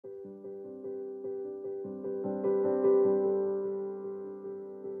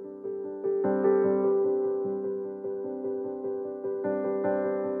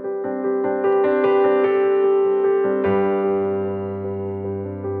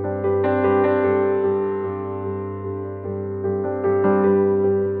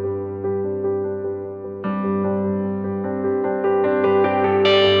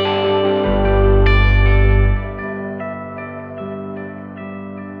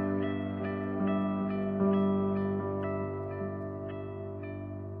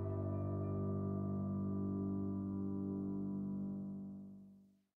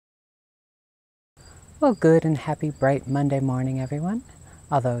Well, good and happy, bright Monday morning, everyone.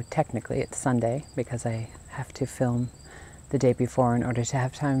 Although technically it's Sunday because I have to film the day before in order to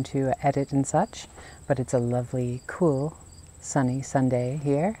have time to edit and such. But it's a lovely, cool, sunny Sunday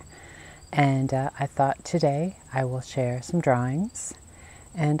here. And I thought today I will share some drawings.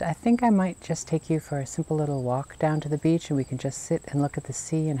 And I think I might just take you for a simple little walk down to the beach and we can just sit and look at the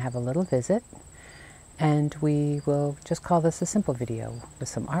sea and have a little visit. And we will just call this a simple video with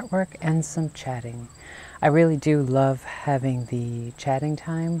some artwork and some chatting. I really do love having the chatting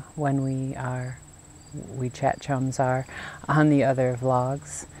time when we chat chums are on the other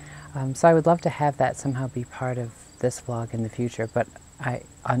vlogs. So I would love to have that somehow be part of this vlog in the future, but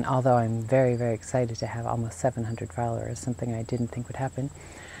although I'm very, very excited to have almost 700 followers, something I didn't think would happen,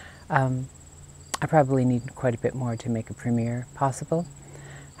 I probably need quite a bit more to make a premiere possible.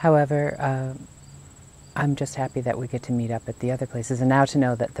 However, I'm just happy that we get to meet up at the other places, and now to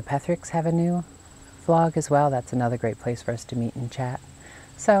know that the Pethricks have a new vlog as well, that's another great place for us to meet and chat.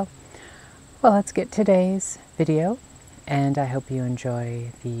 So, well, let's get today's video, and I hope you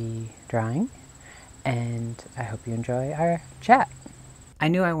enjoy the drawing, and I hope you enjoy our chat. I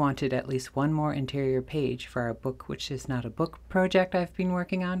knew I wanted at least one more interior page for our book, which is not a book project I've been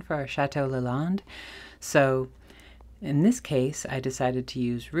working on for our Chateau de Lalande. So, in this case, I decided to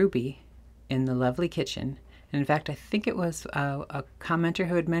use Ruby in the lovely kitchen. And in fact, I think it was a commenter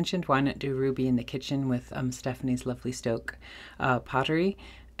who had mentioned, why not do Ruby in the kitchen with Stephanie's lovely Stoke pottery.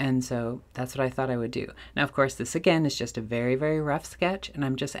 And so that's what I thought I would do. Now, of course, this again is just a very, very rough sketch, and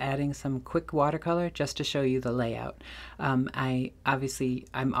I'm just adding some quick watercolor just to show you the layout. I'm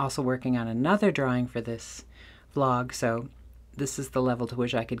also working on another drawing for this vlog, so this is the level to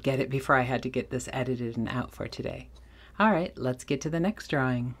which I could get it before I had to get this edited and out for today. All right, let's get to the next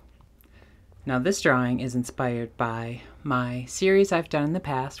drawing. Now this drawing is inspired by my series I've done in the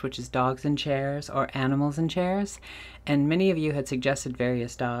past, which is Dogs and Chairs or Animals and Chairs, and many of you had suggested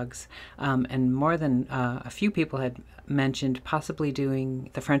various dogs, and more than a few people had mentioned possibly doing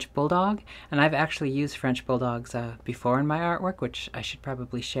the French Bulldog, and I've actually used French Bulldogs before in my artwork, which I should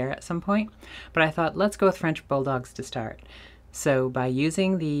probably share at some point, but I thought let's go with French Bulldogs to start. So by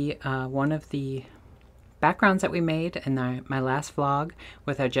using the one of the backgrounds that we made in my last vlog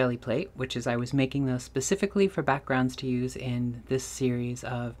with our Gelliplate, which is I was making those specifically for backgrounds to use in this series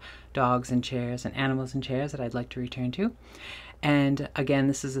of dogs and chairs and animals and chairs that I'd like to return to. And again,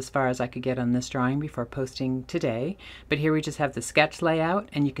 this is as far as I could get on this drawing before posting today. But here we just have the sketch layout,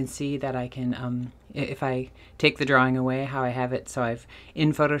 and you can see that I can, if I take the drawing away, how I have it. So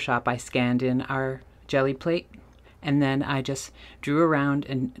in Photoshop, I scanned in our Gelliplate, and then I just drew around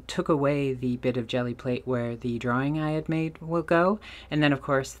and took away the bit of Gelliplate where the drawing I had made will go. And then, of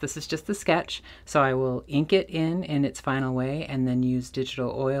course, this is just the sketch, so I will ink it in its final way and then use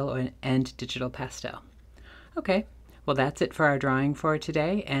digital oil and digital pastel. Okay, well, that's it for our drawing for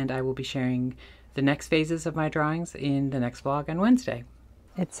today, and I will be sharing the next phases of my drawings in the next vlog on Wednesday.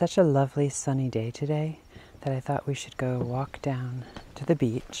 It's such a lovely sunny day today that I thought we should go walk down to the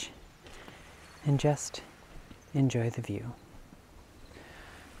beach and just enjoy the view.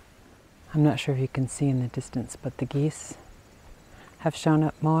 I'm not sure if you can see in the distance, but the geese have shown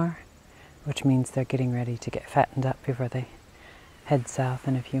up more, which means they're getting ready to get fattened up before they head south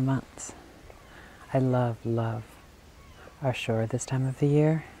in a few months. I love, love our shore this time of the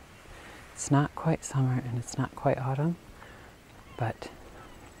year. It's not quite summer and it's not quite autumn,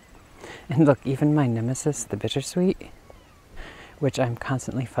 and look, even my nemesis, the bittersweet, which I'm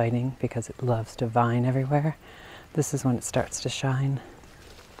constantly fighting because it loves to vine everywhere, this is when it starts to shine.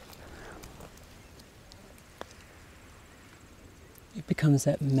 It becomes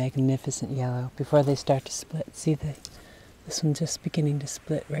that magnificent yellow before they start to split. See, this one's just beginning to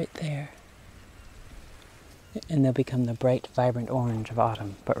split right there. And they'll become the bright, vibrant orange of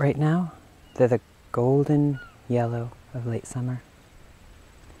autumn. But right now, they're the golden yellow of late summer.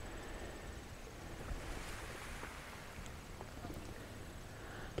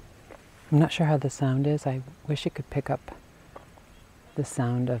 I'm not sure how the sound is. I wish it could pick up the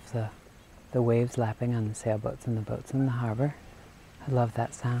sound of the waves lapping on the sailboats and the boats in the harbor. I love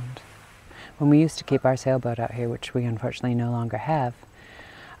that sound. When we used to keep our sailboat out here, which we unfortunately no longer have,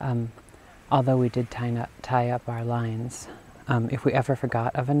 although we did tie up our lines, if we ever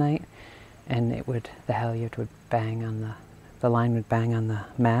forgot of a night and the halyard would bang on the line would bang on the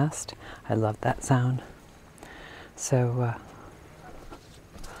mast, I loved that sound. So,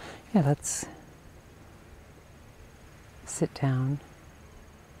 yeah, let's sit down.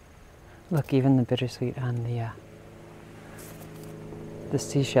 Look, even the bittersweet on the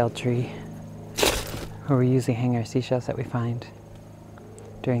seashell tree, where we usually hang our seashells that we find,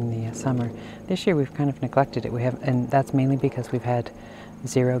 during the summer. This year we've kind of neglected it. And that's mainly because we've had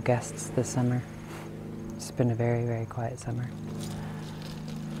 0 guests this summer. It's been a very, very quiet summer.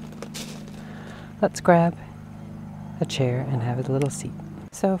 Let's grab a chair and have a little seat.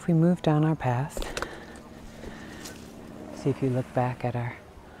 So if we move down our path, see if you look back at our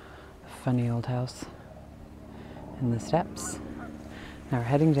funny old house and the steps. Now we're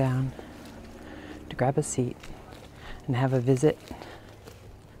heading down to grab a seat and have a visit.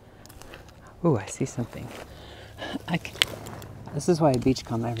 Ooh, I see something. This is why I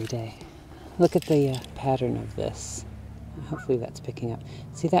beachcomb every day. Look at the pattern of this. Hopefully that's picking up.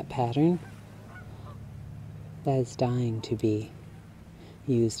 See that pattern? That is dying to be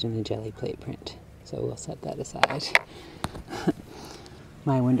used in a Gelliplate print. So we'll set that aside.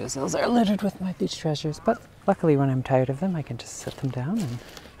 My windowsills are littered with my beach treasures, but luckily when I'm tired of them, I can just set them down and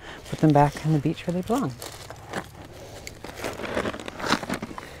put them back on the beach where they belong.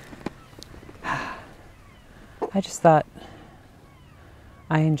 I just thought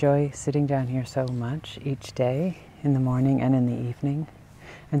I enjoy sitting down here so much each day, in the morning and in the evening.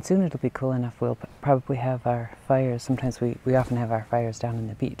 And soon it'll be cool enough, we'll probably have our fires. Sometimes we often have our fires down in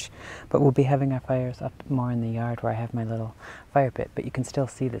the beach, but we'll be having our fires up more in the yard where I have my little fire pit, but you can still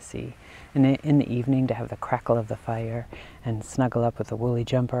see the sea. And in the evening, to have the crackle of the fire and snuggle up with a woolly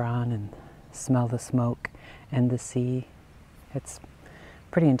jumper on and smell the smoke and the sea, it's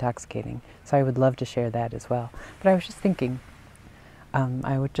pretty intoxicating. So I would love to share that as well. But I was just thinking,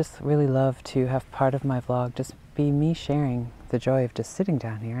 I would just really love to have part of my vlog just be me sharing the joy of just sitting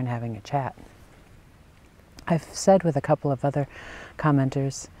down here and having a chat. I've said with a couple of other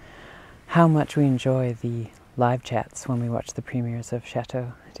commenters how much we enjoy the live chats when we watch the premieres of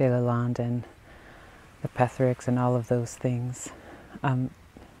Chateau de Lalande and the Pethericks and all of those things,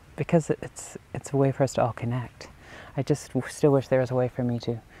 because it's a way for us to all connect. I just still wish there was a way for me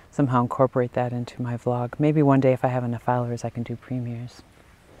to somehow incorporate that into my vlog. Maybe one day if I have enough followers I can do premieres.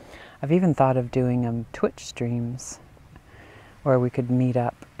 I've even thought of doing Twitch streams where we could meet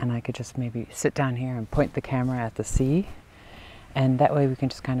up and I could just maybe sit down here and point the camera at the sea, and that way we can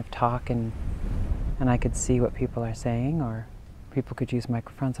just kind of talk and I could see what people are saying, or people could use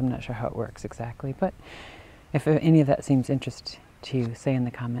microphones. I'm not sure how it works exactly, but if any of that seems interest to you, say in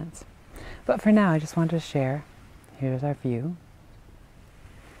the comments. But for now I just wanted to share, here's our view,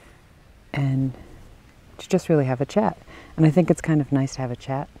 and to just really have a chat. And I think it's kind of nice to have a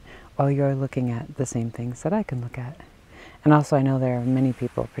chat while you're looking at the same things that I can look at. And also I know there are many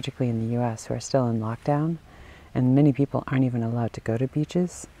people, particularly in the US, who are still in lockdown, and many people aren't even allowed to go to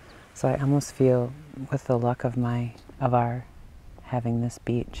beaches. So I almost feel, with the luck of our having this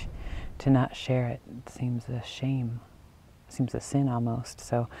beach, to not share it seems a shame, seems a sin almost.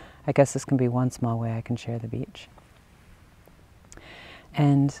 So I guess this can be one small way I can share the beach.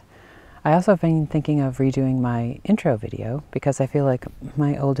 And I also have been thinking of redoing my intro video, because I feel like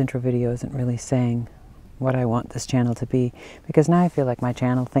my old intro video isn't really saying what I want this channel to be, because now I feel like my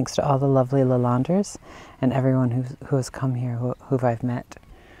channel, thanks to all the lovely Lalanders and everyone who has come here, who I've met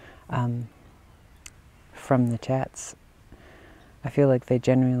from the chats, I feel like they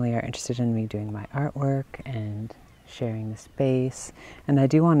genuinely are interested in me doing my artwork and sharing the space. And I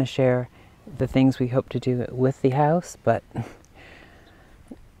do want to share the things we hope to do with the house, but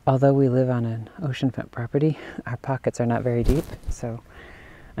although we live on an oceanfront property, our pockets are not very deep, so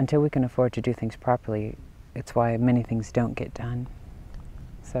until we can afford to do things properly, it's why many things don't get done.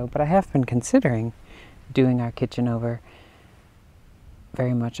 So, but I have been considering doing our kitchen over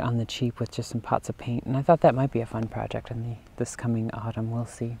very much on the cheap with just some pots of paint, and I thought that might be a fun project in this coming autumn. We'll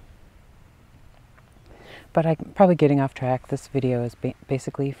see. But I'm probably getting off track. This video is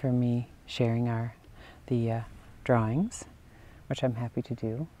basically for me sharing the drawings, which I'm happy to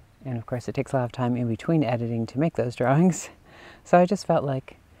do. And of course it takes a lot of time in between editing to make those drawings. So I just felt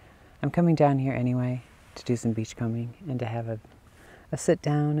like I'm coming down here anyway to do some beachcombing and to have a sit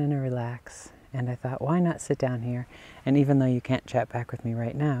down and a relax. And I thought, why not sit down here? And even though you can't chat back with me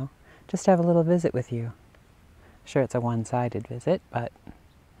right now, just have a little visit with you. Sure, it's a one-sided visit, but...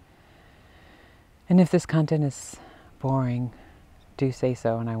 And if this content is boring, do say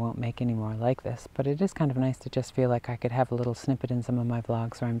so and I won't make any more like this. But it is kind of nice to just feel like I could have a little snippet in some of my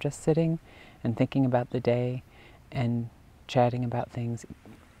vlogs where I'm just sitting and thinking about the day and chatting about things.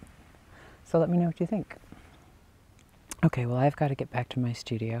 So let me know what you think. Okay, well, I've got to get back to my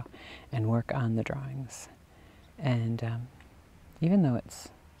studio and work on the drawings. And even though it's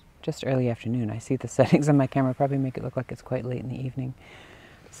just early afternoon, I see the settings on my camera probably make it look like it's quite late in the evening.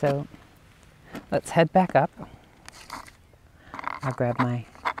 So let's head back up. I'll grab my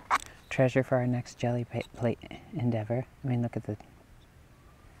treasure for our next Gelliplate endeavor. I mean, look at the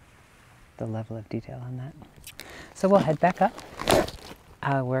the level of detail on that. So we'll head back up.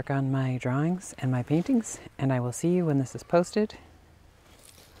 I'll work on my drawings and my paintings, and I will see you when this is posted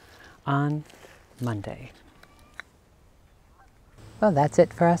on Monday. Well, that's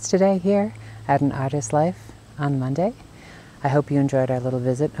it for us today here at An Artist's Life on Monday. I hope you enjoyed our little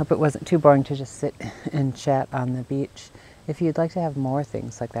visit. Hope it wasn't too boring to just sit and chat on the beach. If you'd like to have more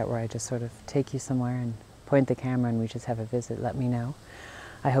things like that where I just sort of take you somewhere and point the camera and we just have a visit, let me know.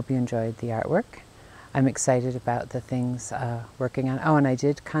 I hope you enjoyed the artwork. I'm excited about the things working on. Oh, and I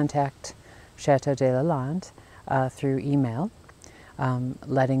did contact Chateau de Lalande through email,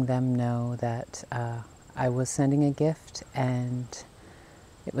 letting them know that I was sending a gift and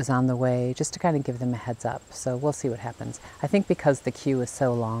it was on the way, just to kind of give them a heads up. So we'll see what happens. I think because the queue is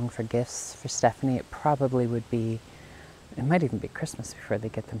so long for gifts for Stephanie, it probably would be, it might even be Christmas before they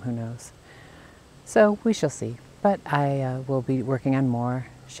get them, who knows. So we shall see. But I will be working on more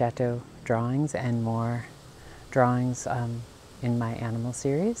chateau drawings and more drawings in my animal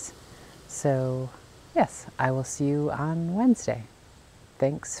series. So yes, I will see you on Wednesday.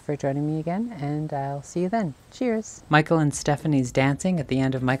 Thanks for joining me again, and I'll see you then. Cheers! Michael and Stephanie's dancing at the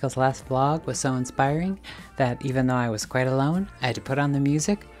end of Michael's last vlog was so inspiring that even though I was quite alone, I had to put on the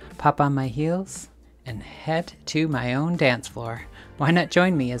music, pop on my heels, and head to my own dance floor. Why not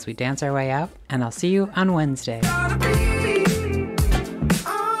join me as we dance our way out? And I'll see you on Wednesday.